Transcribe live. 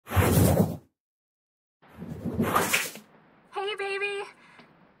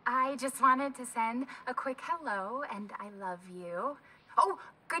I just wanted to send a quick hello and I love you. Oh,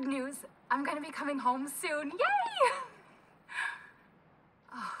 good news. I'm gonna be coming home soon. Yay!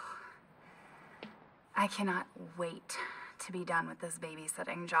 Oh, I cannot wait to be done with this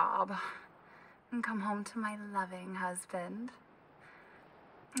babysitting job and come home to my loving husband.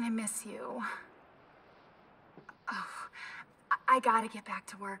 I miss you. Oh, I gotta get back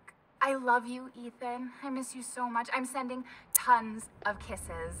to work. I love you, Ethan. I miss you so much. I'm sending tons of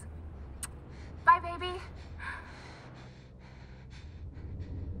kisses. Bye, baby.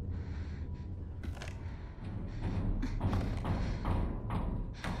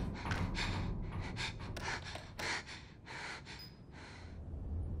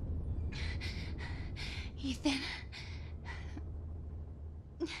 Ethan.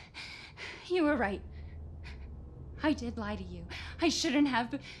 You were right. I did lie to you. I shouldn't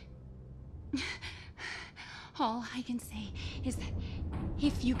have. All I can say is that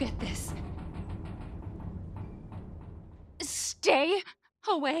if you get this, stay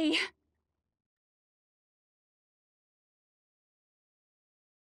away.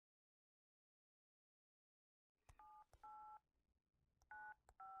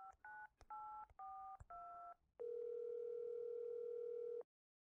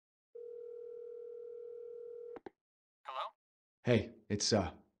 Hello? Hey, it's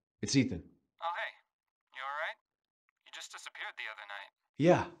Ethan. Oh, hey. You alright? You just disappeared the other night.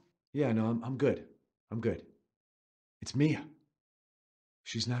 Yeah, no, I'm good. I'm good. It's Mia.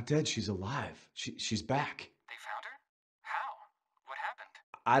 She's not dead, she's alive. She's back. They found her? How? What happened?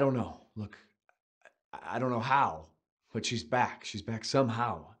 I don't know. Look, I don't know how, but she's back. She's back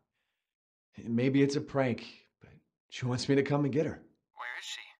somehow. Maybe it's a prank, but she wants me to come and get her. Where is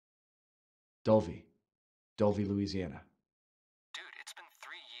she? Dulvey, Louisiana. Dude, it's been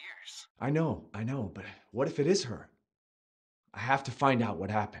 3 years. I know, but what if it is her? I have to find out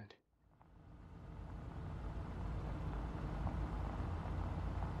what happened.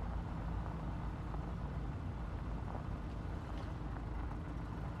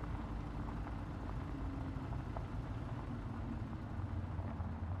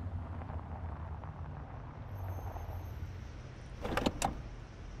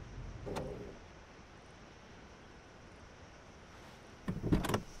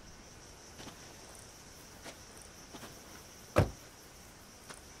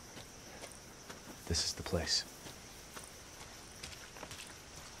 This is the place.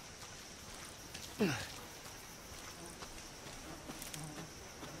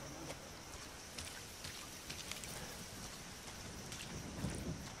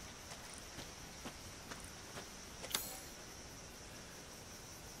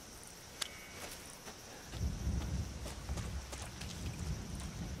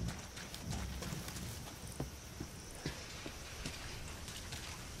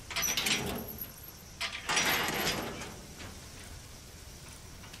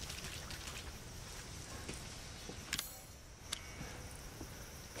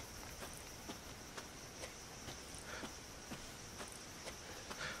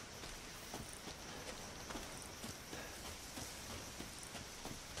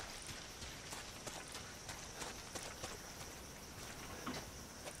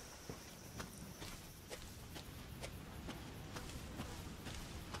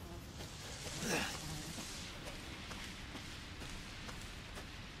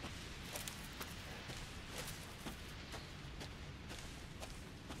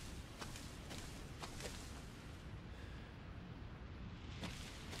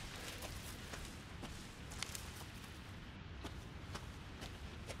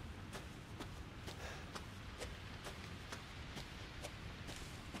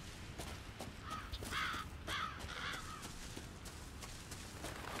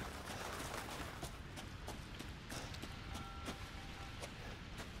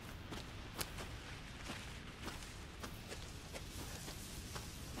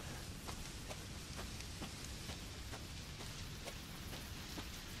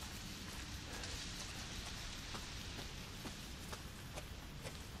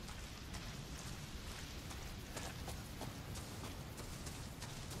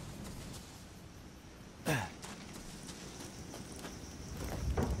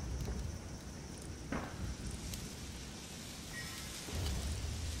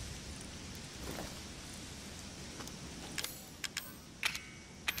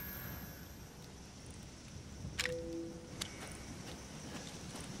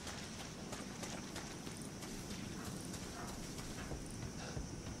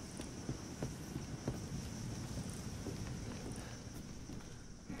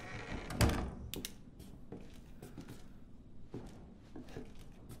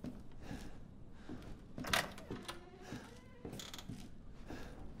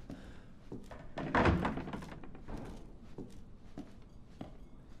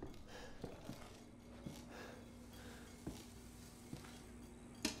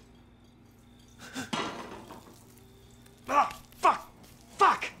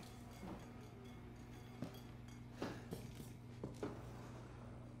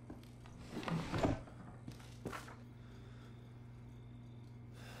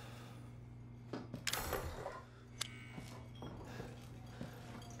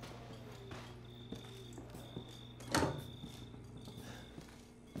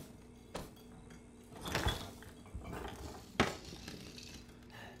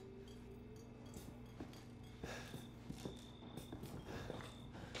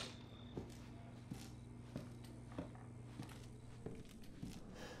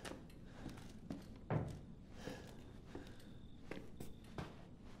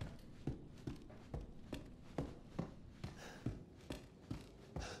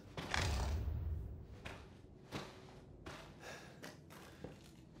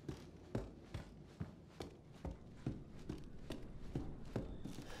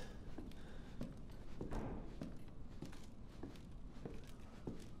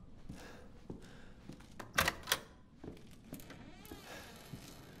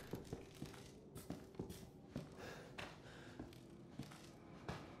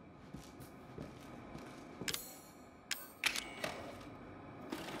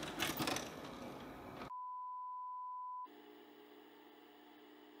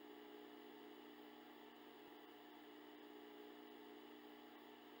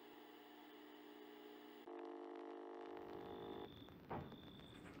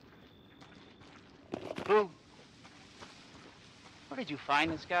 did you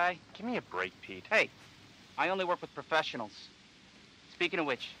find this guy? Give me a break, Pete. Hey, I only work with professionals. Speaking of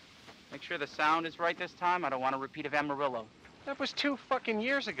which, make sure the sound is right this time. I don't want a repeat of Amarillo. That was 2 fucking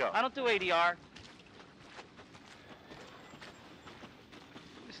years ago. I don't do ADR.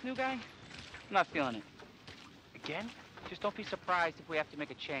 This new guy? I'm not feeling it. Again? Just don't be surprised if we have to make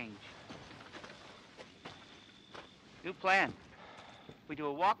a change. New plan. We do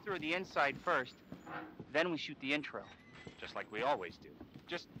a walkthrough of the inside first, then we shoot the intro. Just like we always do.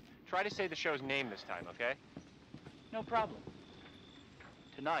 Just try to say the show's name this time, okay? No problem.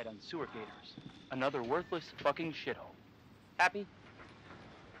 Tonight on Sewer Gators, another worthless fucking shithole. Happy?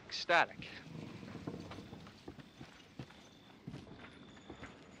 Ecstatic.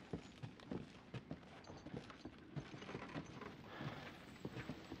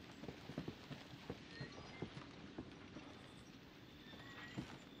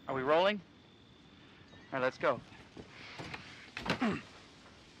 Are we rolling? All right, let's go.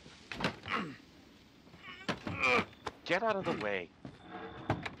 Get out of the way.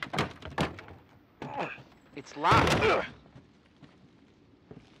 It's locked.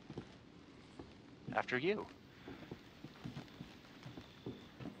 After you.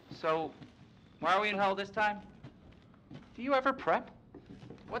 So, why are we in hell this time? Do you ever prep?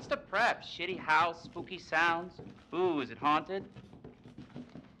 What's the prep? Shitty house, spooky sounds? Ooh, is it haunted?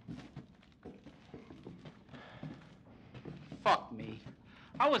 Fuck me.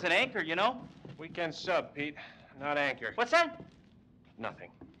 I was an anchor, you know? Weekend sub, Pete. Not anchor. What's that? Nothing.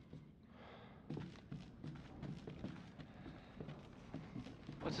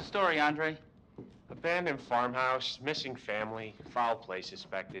 What's the story, Andre? Abandoned farmhouse, missing family, foul play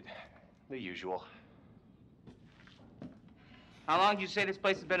suspected. The usual. How long did you say this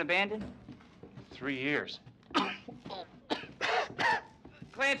place has been abandoned? 3 years.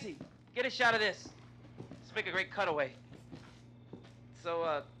 Clancy, get a shot of this. Let's make a great cutaway.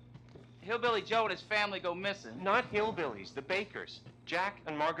 So, Hillbilly Joe and his family go missing. Not hillbillies, the Bakers. Jack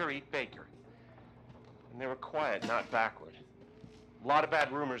and Marguerite Baker. And they were quiet, not backward. A lot of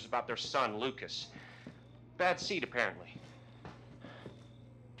bad rumors about their son, Lucas. Bad seed, apparently.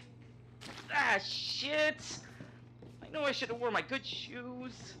 Ah, shit! I know I should have worn my good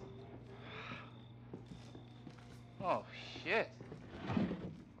shoes. Oh, shit.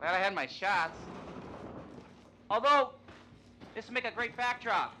 Glad I had my shots. Although, this would make a great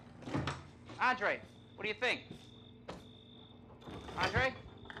backdrop. Andre, what do you think? Andre?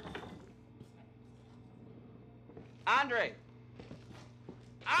 Andre!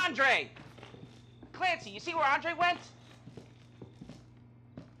 Andre! Clancy, you see where Andre went?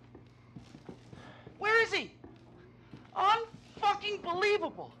 Where is he? Unfucking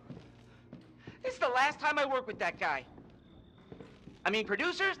believable. This is the last time I work with that guy. I mean,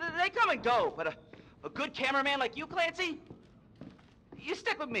 producers, they come and go, but a good cameraman like you, Clancy, you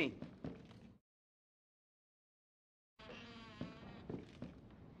stick with me.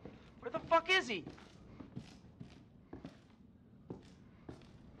 Where the fuck is he?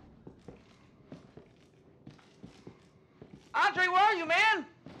 Andre, where are you, man?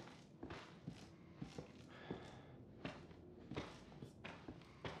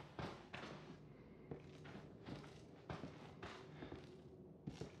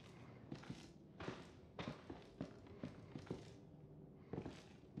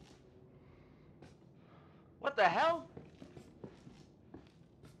 What the hell?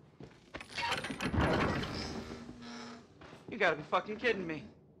 You gotta be fucking kidding me.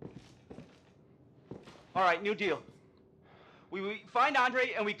 All right, new deal. We find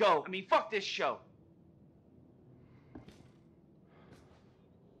Andre and we go. I mean, fuck this show.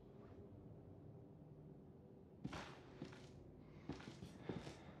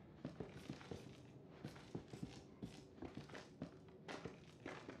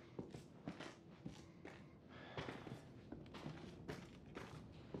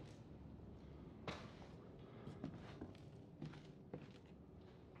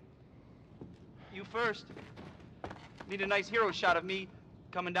 You first. Need a nice hero shot of me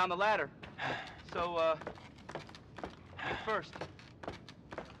coming down the ladder. So, you first.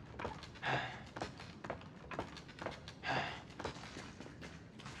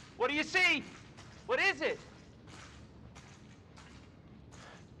 What do you see? What is it?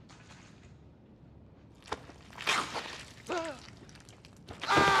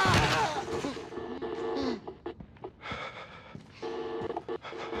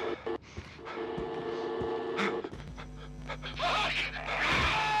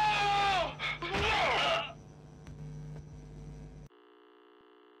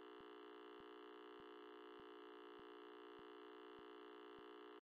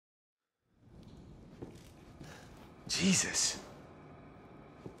 Jesus.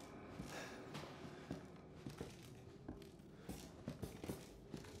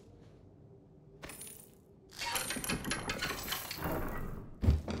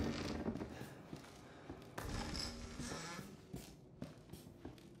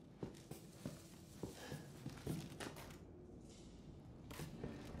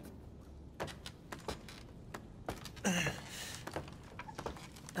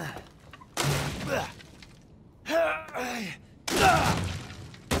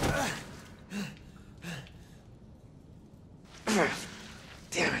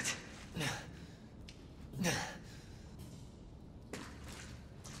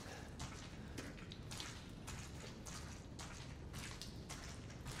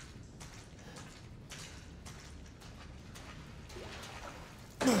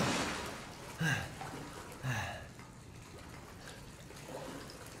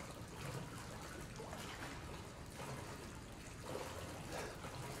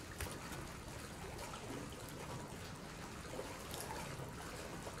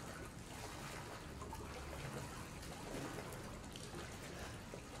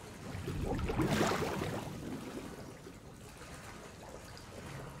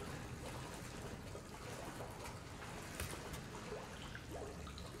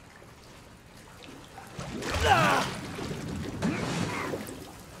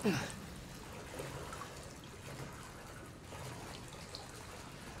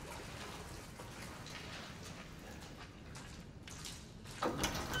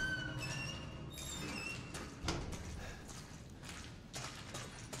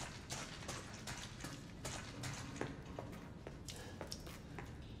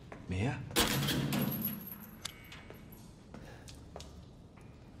 Mia?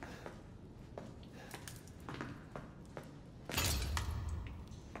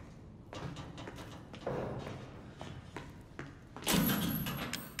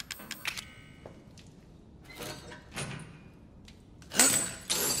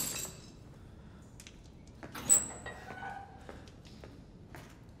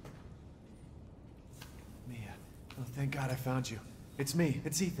 Oh, thank God I found you. It's me.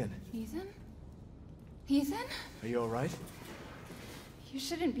 It's Ethan. Ethan? Ethan? Are you all right? You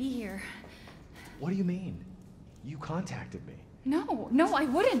shouldn't be here. What do you mean? You contacted me. No, I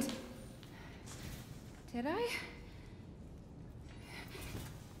wouldn't. Did I?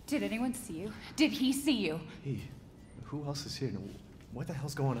 Did anyone see you? Did he see you? He? Who else is here? What the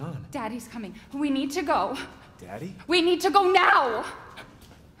hell's going on? Daddy's coming. We need to go. Daddy? We need to go now!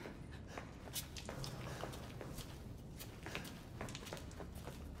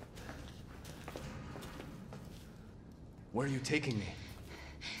 Where are you taking me?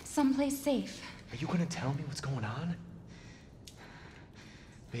 Someplace safe. Are you gonna tell me what's going on?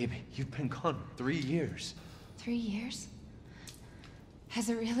 Baby, you've been gone 3 years. 3 years? Has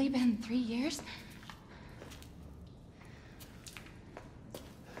it really been 3 years?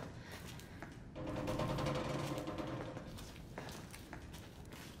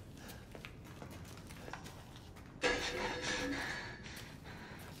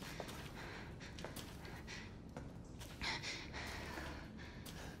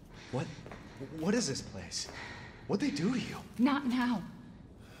 What is this place? What'd they do to you? Not now.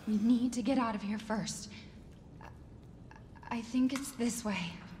 We need to get out of here first. I think it's this way.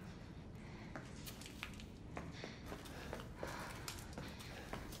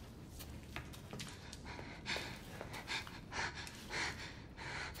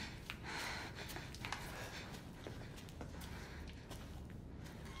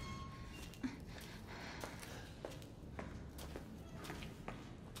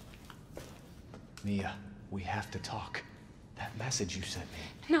 Mia, we have to talk. That message you sent me.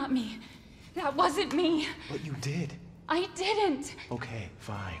 Not me. That wasn't me. But you did. I didn't. Okay,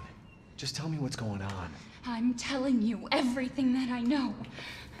 fine. Just tell me what's going on. I'm telling you everything that I know.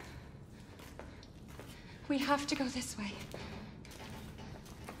 We have to go this way.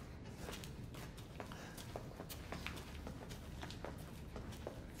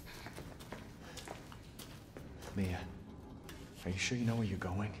 Mia, are you sure you know where you're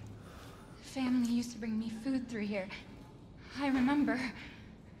going? Family used to bring me food through here. I remember.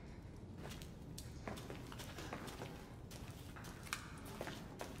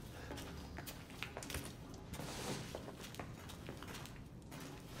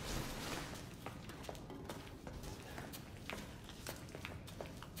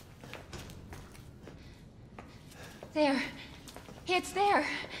 There. It's there.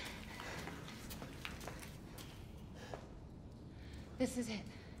 This is it.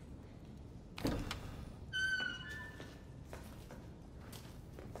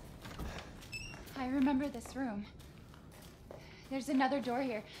 I remember this room. There's another door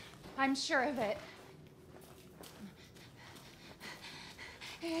here. I'm sure of it.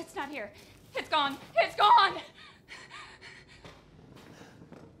 It's not here. It's gone. It's gone!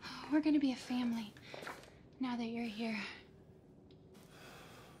 We're gonna be a family now that you're here.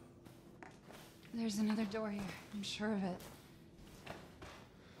 There's another door here. I'm sure of it.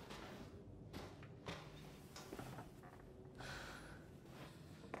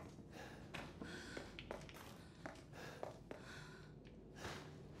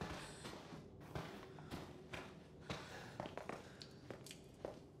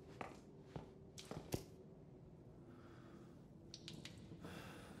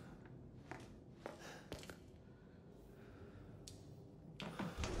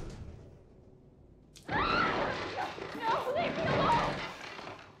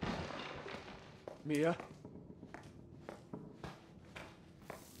 Mia?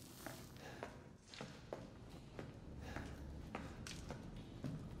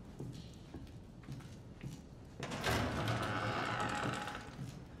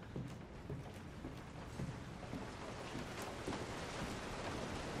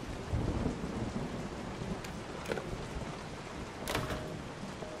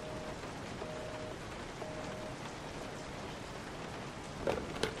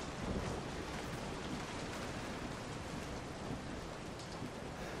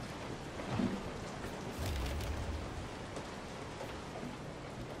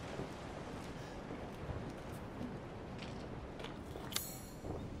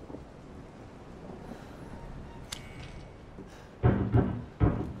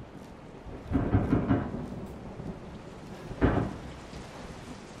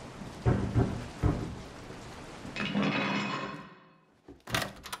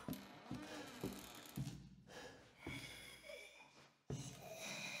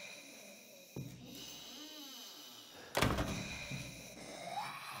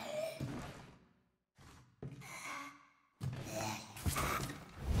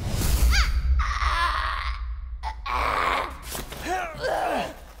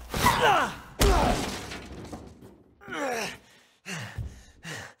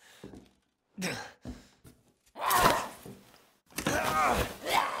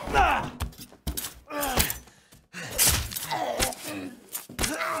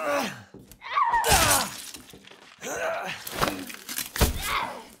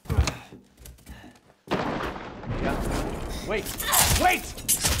 Wait! Wait!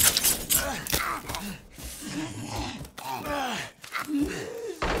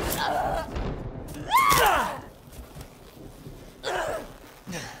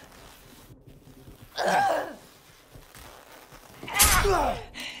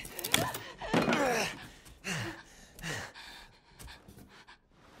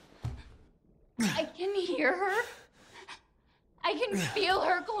 I can hear her. I can feel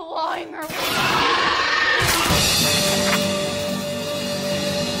her clawing her way